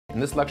In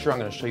this lecture, I'm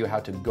going to show you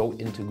how to go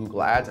into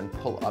Google Ads and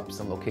pull up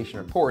some location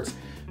reports,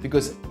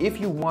 because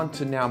if you want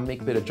to now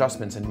make bid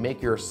adjustments and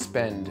make your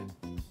spend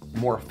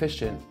more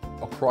efficient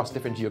across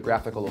different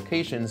geographical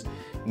locations,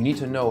 you need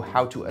to know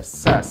how to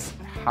assess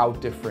how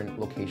different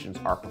locations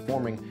are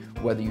performing,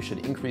 whether you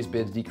should increase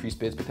bids, decrease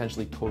bids,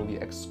 potentially totally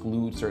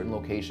exclude certain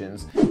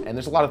locations, and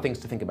there's a lot of things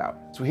to think about.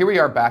 So here we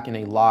are back in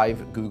a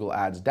live Google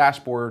Ads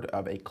dashboard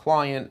of a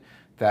client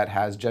that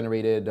has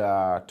generated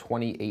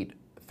 $33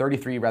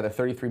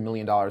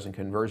 million in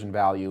conversion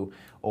value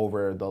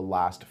over the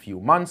last few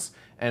months,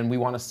 and we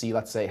want to see,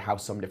 let's say, how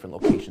some different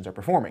locations are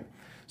performing.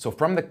 So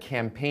from the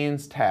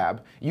campaigns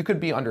tab, you could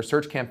be under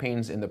search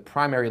campaigns in the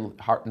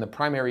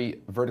primary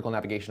vertical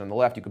navigation on the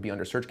left. You could be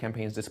under search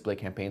campaigns, display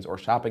campaigns, or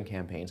shopping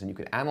campaigns, and you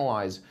could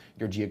analyze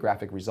your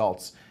geographic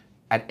results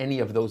at any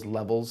of those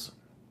levels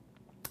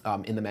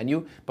in the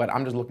menu. But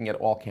I'm just looking at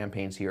all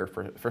campaigns here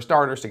for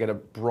starters to get a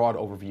broad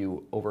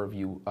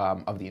overview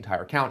of the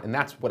entire account, and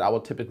that's what I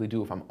will typically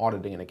do if I'm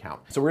auditing an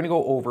account. So we're going to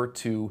go over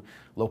to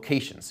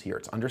locations here.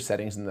 It's under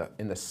settings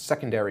in the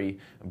secondary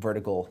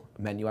vertical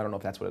menu. I don't know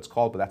if that's what it's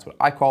called, but that's what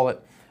I call it.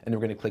 And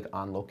we're going to click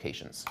on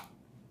locations.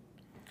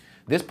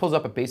 This pulls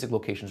up a basic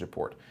locations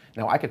report.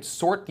 Now I could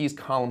sort these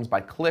columns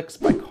by clicks,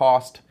 by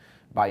cost,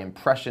 by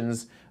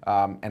impressions,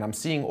 and I'm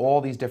seeing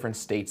all these different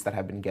states that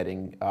have been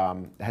getting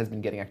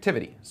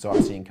activity. So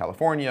I'm seeing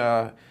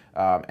California,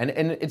 and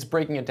it's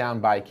breaking it down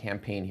by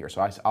campaign here.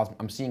 So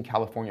I'm seeing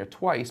California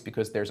twice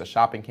because there's a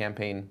shopping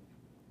campaign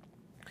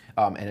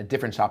and a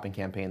different shopping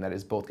campaign that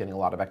is both getting a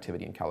lot of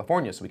activity in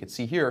California. So we could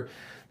see here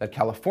that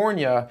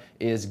California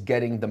is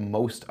getting the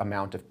most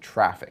amount of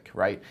traffic,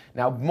 right?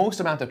 Now,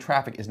 most amount of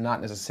traffic is not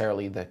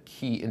necessarily the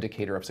key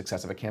indicator of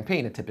success of a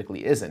campaign. It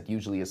typically isn't.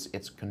 Usually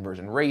it's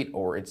conversion rate,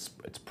 or it's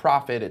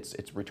profit,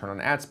 it's return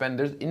on ad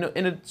spend.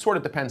 And it sort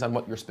of depends on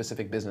what your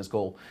specific business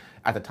goal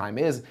at the time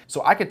is.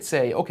 So I could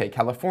say, okay,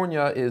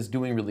 California is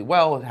doing really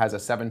well. It has a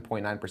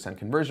 7.9%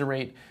 conversion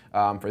rate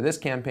for this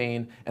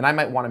campaign, and I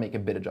might want to make a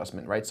bid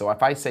adjustment, right? So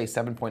if I say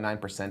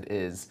 7.9%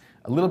 is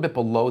a little bit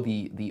below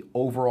the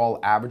overall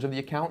average of the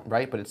account,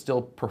 right? But it's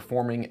still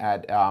performing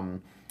at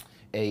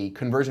a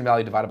conversion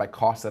value divided by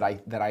cost that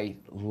I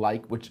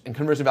like, and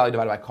conversion value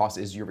divided by cost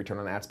is your return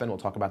on ad spend. We'll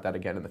talk about that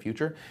again in the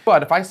future.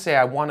 But if I say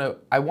I want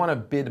to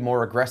bid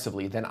more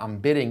aggressively, then I'm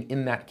bidding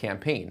in that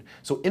campaign.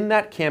 So in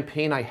that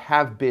campaign, I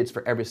have bids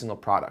for every single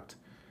product.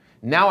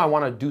 Now I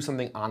want to do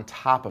something on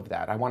top of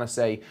that. I want to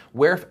say,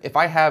 if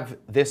I have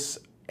this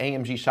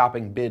AMG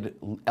shopping bid,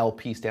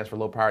 LP stands for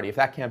low priority, if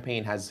that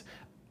campaign has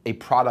a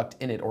product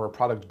in it, or a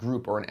product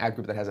group, or an ad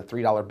group that has a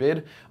 $3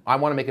 bid, I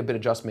want to make a bid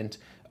adjustment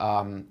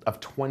of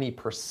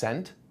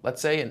 20%,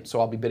 let's say, and so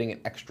I'll be bidding an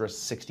extra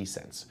 60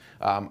 cents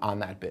on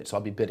that bid. So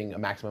I'll be bidding a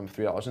maximum of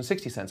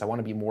 $3.60. I want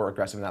to be more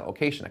aggressive in that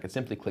location. I could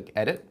simply click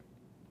edit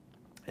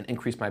and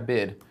increase my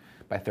bid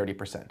by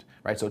 30%,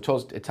 right? So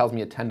it tells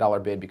me a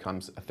 $10 bid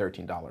becomes a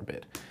 $13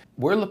 bid.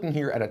 We're looking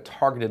here at a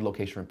targeted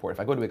location report. If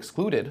I go to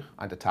excluded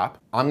at the top,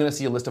 I'm going to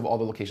see a list of all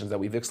the locations that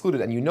we've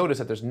excluded, and you notice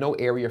that there's no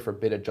area for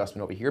bid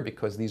adjustment over here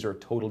because these are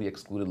totally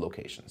excluded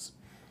locations.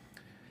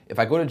 If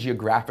I go to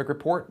Geographic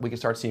Report, we can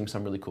start seeing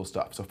some really cool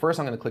stuff. So first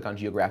I'm going to click on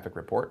Geographic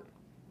Report,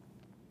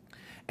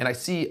 and I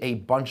see a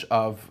bunch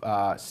of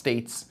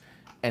states,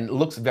 and it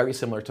looks very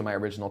similar to my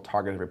original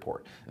targeted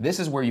report. This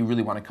is where you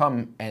really want to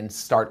come and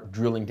start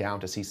drilling down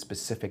to see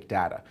specific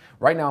data.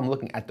 Right now I'm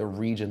looking at the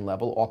region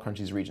level, all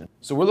countries region.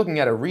 So we're looking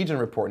at a region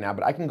report now,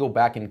 but I can go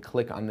back and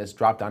click on this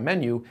drop-down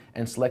menu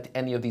and select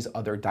any of these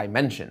other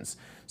dimensions.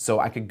 So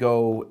I could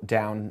go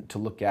down to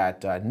look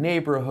at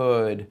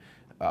neighborhood,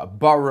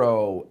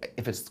 borough,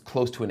 if it's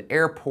close to an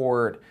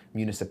airport,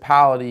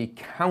 municipality,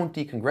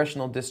 county,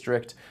 congressional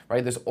district,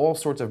 right? There's all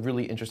sorts of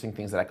really interesting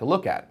things that I could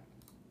look at.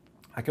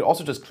 I could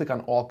also just click on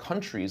all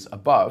countries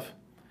above,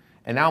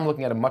 and now I'm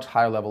looking at a much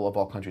higher level of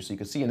all countries. So you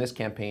can see in this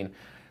campaign,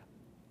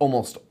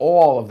 almost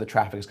all of the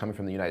traffic is coming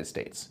from the United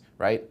States,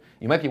 right?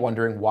 You might be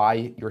wondering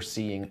why you're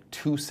seeing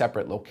two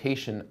separate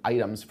location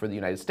items for the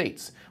United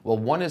States. Well,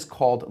 one is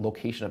called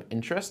location of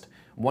interest,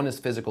 one is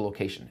physical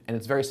location, and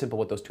it's very simple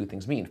what those two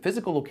things mean.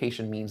 Physical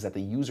location means that the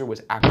user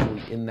was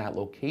actually in that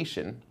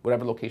location,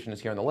 whatever location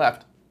is here on the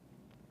left,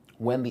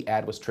 when the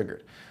ad was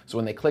triggered. So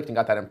when they clicked and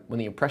got that, when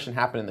the impression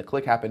happened and the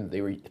click happened,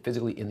 they were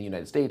physically in the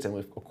United States. And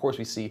of course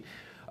we see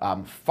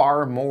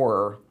far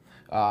more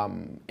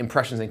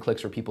impressions and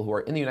clicks for people who are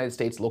in the United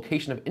States.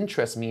 Location of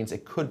interest means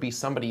it could be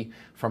somebody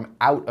from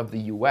out of the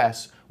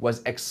US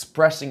was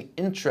expressing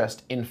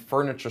interest in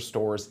furniture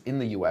stores in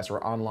the US,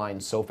 or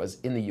online sofas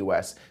in the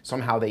US.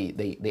 Somehow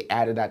they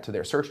added that to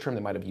their search term.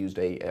 They might have used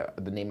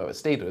the name of a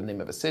state or the name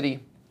of a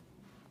city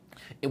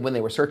when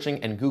they were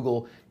searching, and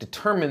Google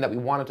determined that we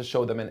wanted to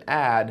show them an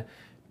ad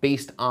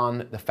based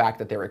on the fact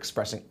that they were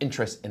expressing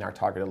interest in our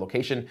targeted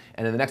location.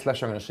 And in the next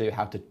lecture, I'm going to show you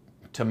how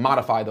to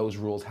modify those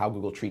rules, how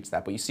Google treats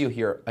that. But you see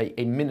here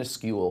a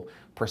minuscule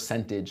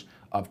percentage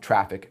of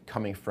traffic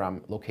coming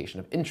from location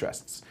of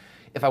interests.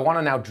 If I want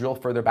to now drill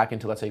further back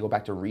into, let's say, go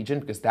back to region,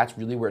 because that's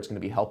really where it's going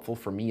to be helpful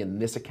for me in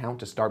this account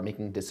to start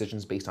making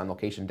decisions based on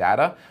location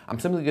data, I'm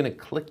simply going to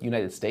click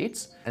United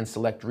States and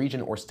select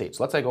region or state.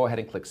 So let's say I go ahead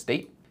and click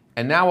state.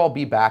 And now I'll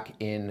be back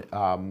in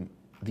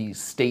the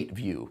state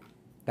view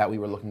that we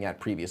were looking at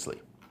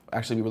previously.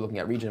 Actually, we were looking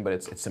at region, but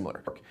it's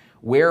similar.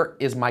 Where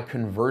is my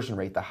conversion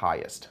rate the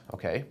highest?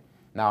 Okay.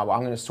 Now I'm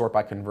going to sort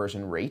by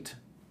conversion rate.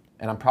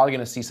 And I'm probably going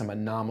to see some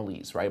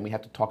anomalies, right? And we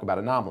have to talk about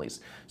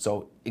anomalies.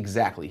 So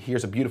exactly,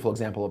 here's a beautiful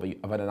example of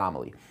an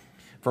anomaly.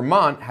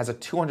 Vermont has a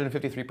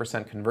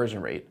 253% conversion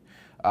rate,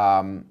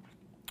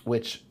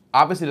 which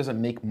obviously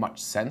doesn't make much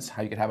sense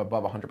how you could have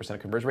above 100%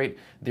 conversion rate.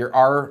 There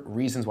are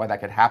reasons why that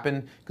could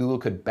happen. Google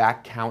could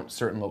back count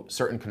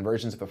certain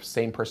conversions if the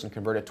same person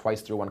converted twice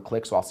through one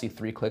click. So I'll see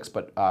 3 clicks,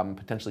 but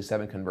potentially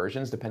 7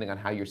 conversions, depending on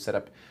how you're set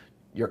up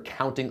your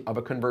counting of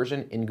a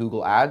conversion in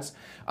Google Ads,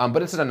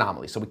 but it's an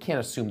anomaly, so we can't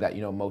assume that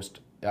most.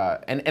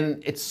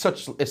 And it's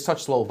such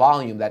slow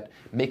volume that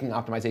making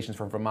optimizations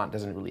from Vermont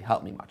doesn't really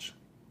help me much.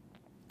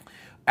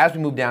 As we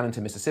move down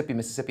into Mississippi,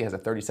 Mississippi has a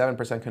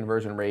 37%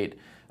 conversion rate.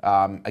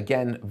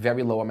 Again,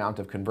 very low amount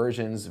of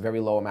conversions,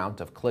 very low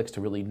amount of clicks to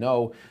really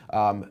know.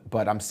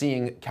 But I'm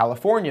seeing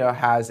California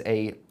has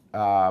a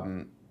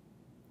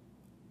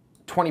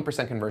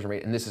 20% conversion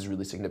rate, and this is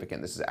really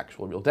significant. This is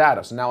actual real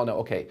data. So now I'll know,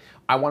 okay,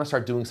 I want to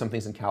start doing some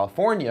things in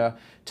California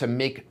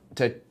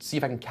to see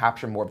if I can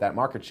capture more of that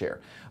market share.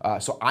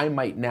 So I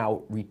might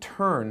now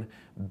return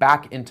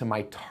back into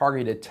my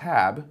targeted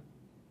tab,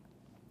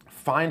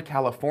 find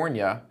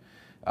California,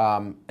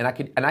 and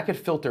I could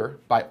filter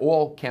by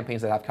all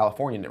campaigns that have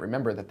California in it.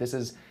 Remember that this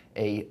is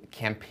a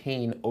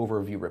campaign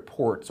overview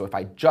report. So if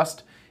I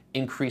just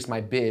increase my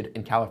bid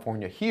in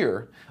California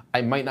here,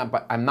 I'm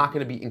not going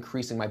to be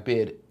increasing my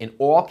bid in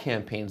all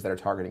campaigns that are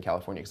targeting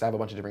California, because I have a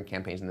bunch of different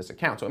campaigns in this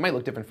account. So it might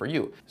look different for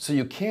you. So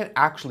you can't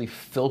actually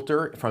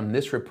filter from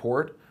this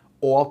report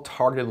all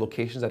targeted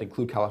locations that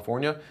include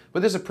California,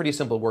 but this is a pretty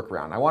simple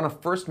workaround. I want to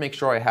first make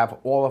sure I have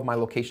all of my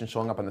locations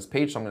showing up on this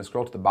page. So I'm going to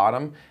scroll to the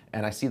bottom,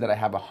 and I see that I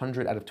have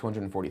 100 out of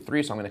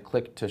 243. So I'm going to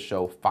click to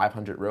show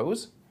 500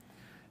 rows.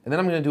 And then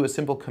I'm going to do a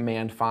simple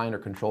command find or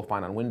control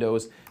find on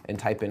Windows and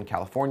type in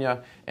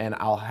California, and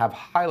I'll have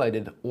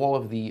highlighted all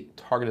of the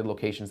targeted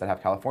locations that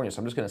have California. So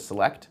I'm just going to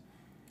select.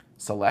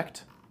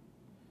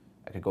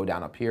 I could go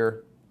down up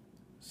here,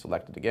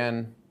 select it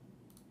again,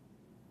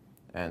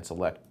 and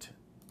select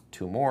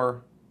 2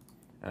 more.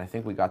 And I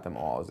think we got them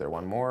all. Is there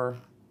one more?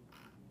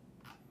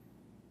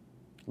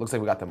 Looks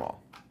like we got them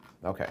all.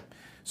 Okay.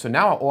 So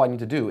now all I need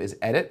to do is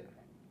edit,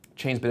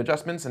 change bid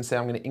adjustments, and say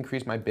I'm going to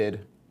increase my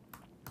bid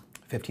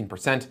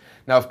 15%.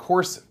 Now, of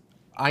course,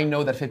 I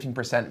know that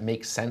 15%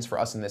 makes sense for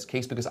us in this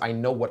case because I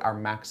know what our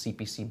max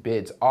CPC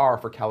bids are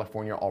for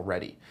California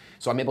already.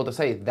 So I'm able to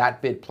say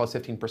that bid plus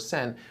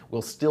 15%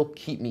 will still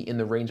keep me in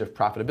the range of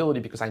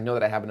profitability because I know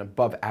that I have an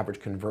above average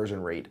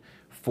conversion rate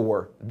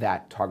for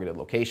that targeted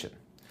location.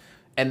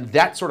 And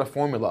that sort of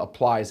formula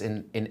applies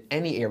in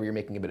any area you're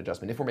making a bid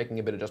adjustment. If we're making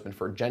a bid adjustment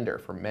for gender,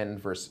 for men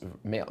versus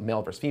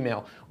male versus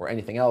female, or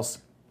anything else,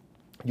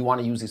 you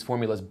want to use these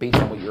formulas based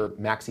on what your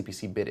max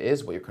CPC bid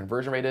is, what your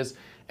conversion rate is,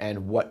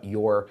 and what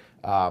your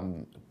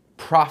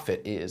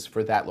profit is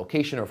for that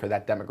location or for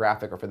that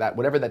demographic or for that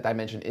whatever that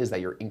dimension is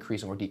that you're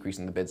increasing or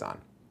decreasing the bids on.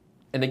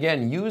 And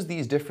again, use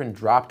these different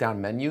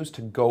drop-down menus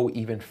to go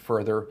even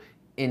further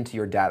into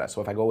your data. So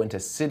if I go into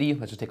city,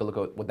 let's just take a look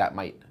at what that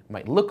might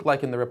look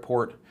like in the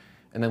report.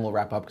 And then we'll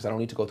wrap up because I don't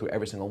need to go through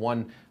every single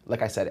one.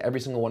 Like I said, every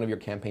single one of your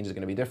campaigns is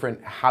going to be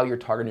different. How you're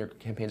targeting your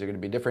campaigns are going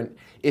to be different.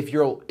 If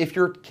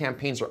your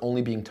campaigns are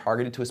only being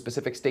targeted to a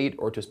specific state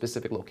or to a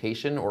specific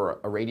location or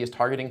a radius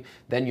targeting,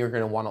 then you're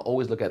going to want to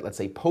always look at, let's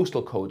say,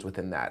 postal codes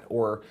within that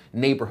or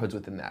neighborhoods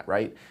within that,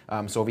 right?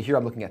 So over here,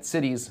 I'm looking at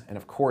cities. And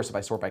of course, if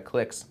I sort by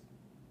clicks,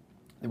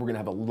 we're going to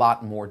have a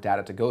lot more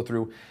data to go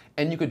through.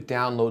 And you could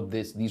download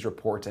these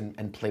reports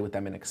and play with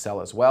them in Excel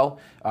as well.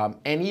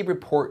 Any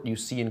report you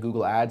see in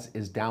Google Ads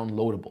is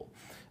downloadable.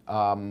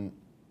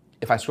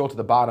 If I scroll to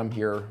the bottom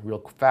here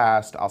real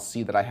fast, I'll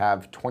see that I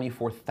have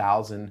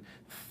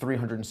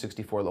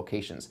 24,364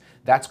 locations.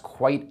 That's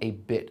quite a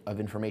bit of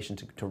information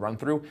to run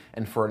through.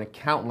 And for an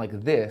account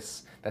like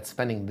this, that's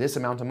spending this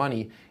amount of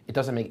money, it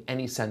doesn't make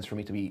any sense for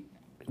me to be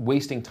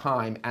wasting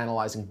time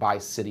analyzing by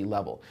city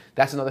level.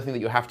 That's another thing that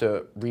you have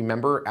to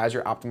remember as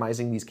you're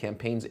optimizing these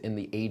campaigns in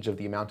the age of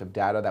the amount of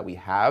data that we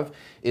have,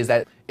 is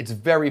that it's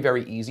very,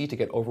 very easy to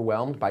get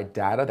overwhelmed by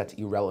data that's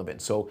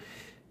irrelevant. So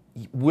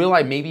will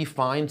I maybe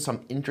find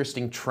some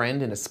interesting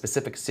trend in a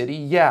specific city?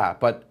 Yeah,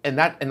 but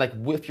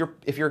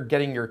if you're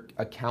getting your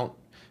account,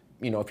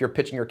 if you're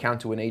pitching your account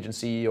to an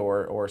agency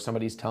or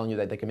somebody's telling you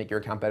that they can make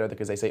your account better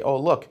because they say, oh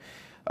look,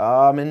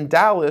 in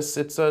Dallas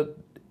it's a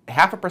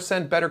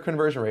 0.5% better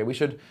conversion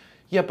rate.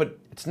 Yeah, but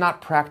it's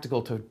not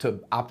practical to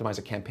optimize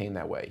a campaign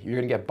that way. You're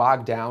going to get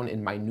bogged down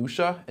in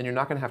minutia, and you're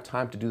not going to have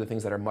time to do the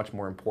things that are much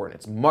more important.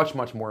 It's much,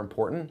 much more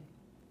important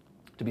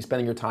to be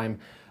spending your time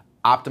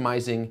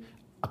optimizing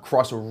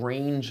across a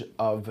range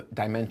of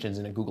dimensions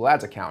in a Google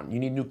Ads account. You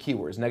need new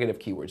keywords, negative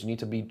keywords. You need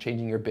to be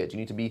changing your bids. You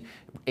need to be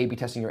A/B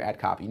testing your ad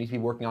copy. You need to be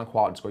working on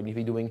quality score. You need to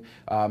be doing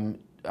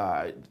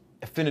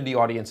affinity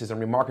audiences and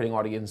remarketing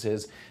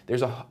audiences.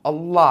 There's a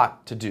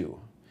lot to do.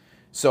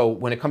 So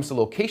when it comes to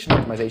location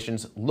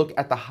optimizations, look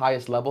at the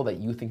highest level that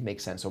you think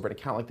makes sense. So for an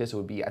account like this, it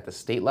would be at the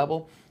state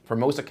level. For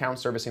most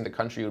accounts servicing the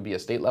country, it would be a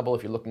state level.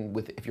 If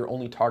you're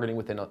only targeting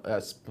within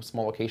a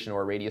small location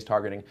or a radius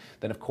targeting,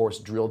 then of course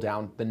drill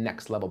down the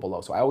next level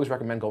below. So I always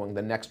recommend going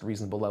the next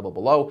reasonable level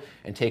below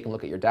and taking a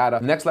look at your data.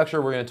 In the next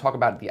lecture, we're going to talk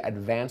about the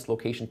advanced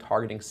location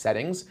targeting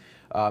settings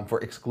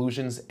for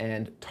exclusions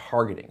and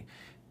targeting.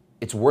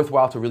 It's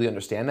worthwhile to really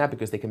understand that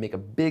because they can make a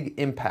big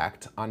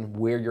impact on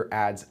where your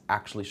ads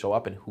actually show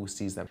up and who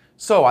sees them.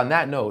 So on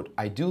that note,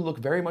 I do look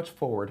very much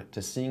forward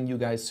to seeing you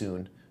guys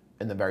soon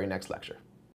in the very next lecture.